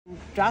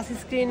Touch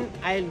screen,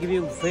 I'll give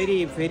you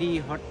very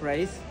hot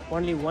price,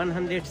 only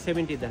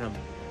 170 dirham.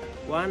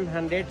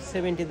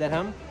 170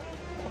 dirham.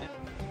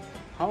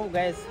 How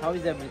guys, how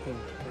is everything?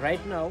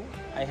 Right now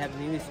I have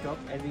new stock,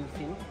 as you've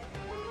seen.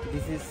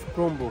 This is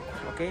Chromebook,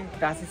 okay?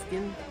 Touch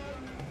screen,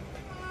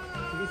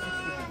 360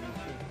 degrees.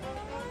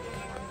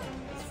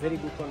 It's very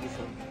good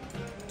condition.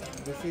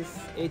 This is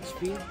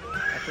HP,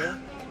 okay?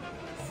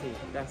 See,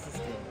 touch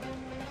screen.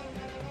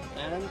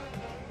 And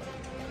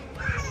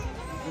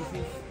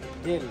this is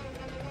Dell,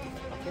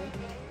 okay?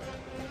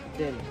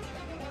 Dell,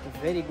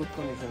 very good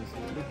conditions.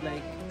 Look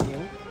like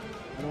new,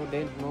 no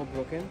dent, no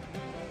broken,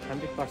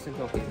 100%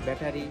 okay.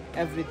 Battery,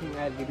 everything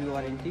I'll give you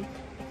warranty,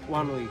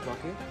 1 week,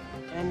 okay?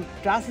 And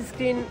touch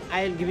screen,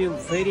 I'll give you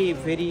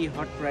very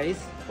hot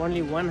price,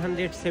 only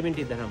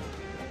 170 dirham.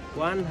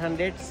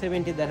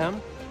 170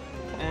 dirham,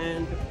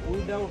 and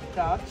without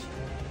touch,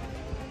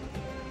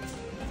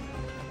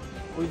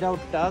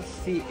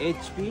 see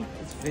HP,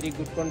 it's very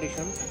good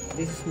condition.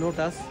 This is no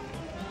touch.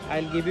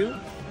 I'll give you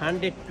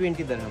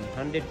 120 dirham.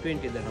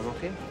 120 dirham,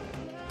 okay?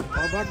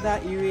 About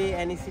the UAE,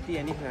 any city,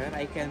 anywhere,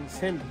 I can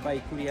send by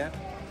courier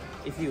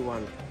if you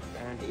want.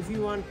 And if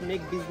you want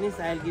make business,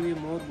 I'll give you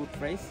more good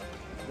price.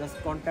 Just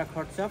contact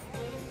WhatsApp.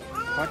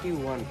 What you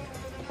want?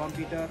 A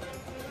computer,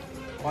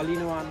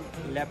 all-in-one,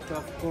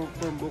 laptop,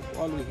 Chromebook,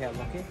 all we have,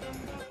 okay?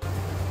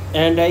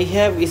 And I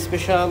have a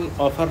special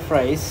offer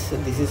price.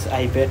 This is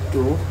iPad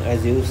 2,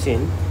 as you've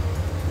seen.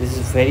 This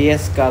is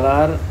various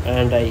color,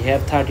 and I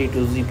have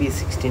 32 GB,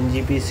 16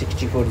 GB,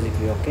 64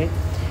 GB, okay?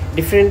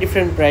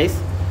 Different price,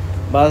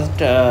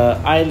 but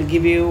I'll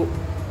give you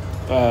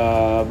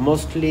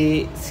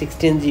mostly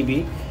 16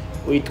 GB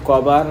with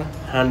cover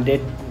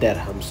 100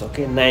 dirhams,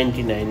 okay?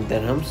 99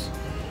 dirhams.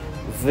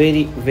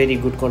 Very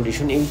good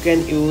condition. You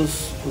can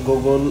use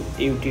Google,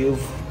 YouTube,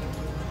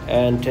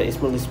 and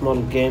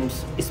small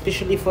games,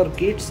 especially for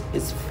kids.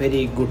 It's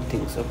very good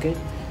things, okay?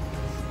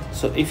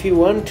 So if you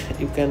want,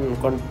 you can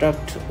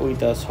contact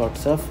with us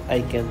WhatsApp.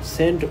 I can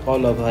send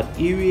all over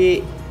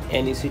UAE,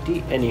 any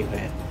city,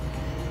 anywhere.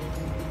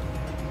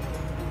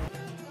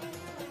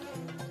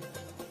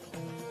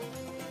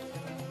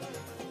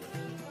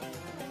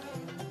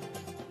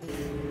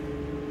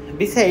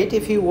 Besides,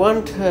 if you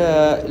want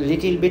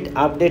little bit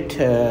update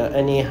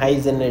any high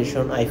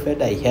generation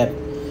iPad, I have.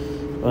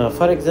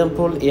 For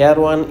example, Air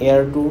 1,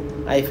 Air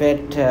 2,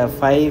 iPad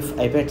 5,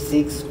 iPad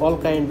 6, all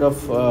kind of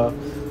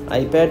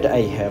iPad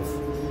I have,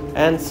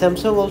 and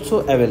Samsung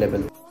also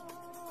available.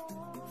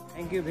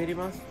 Thank you very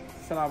much.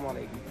 Assalamu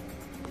alaikum.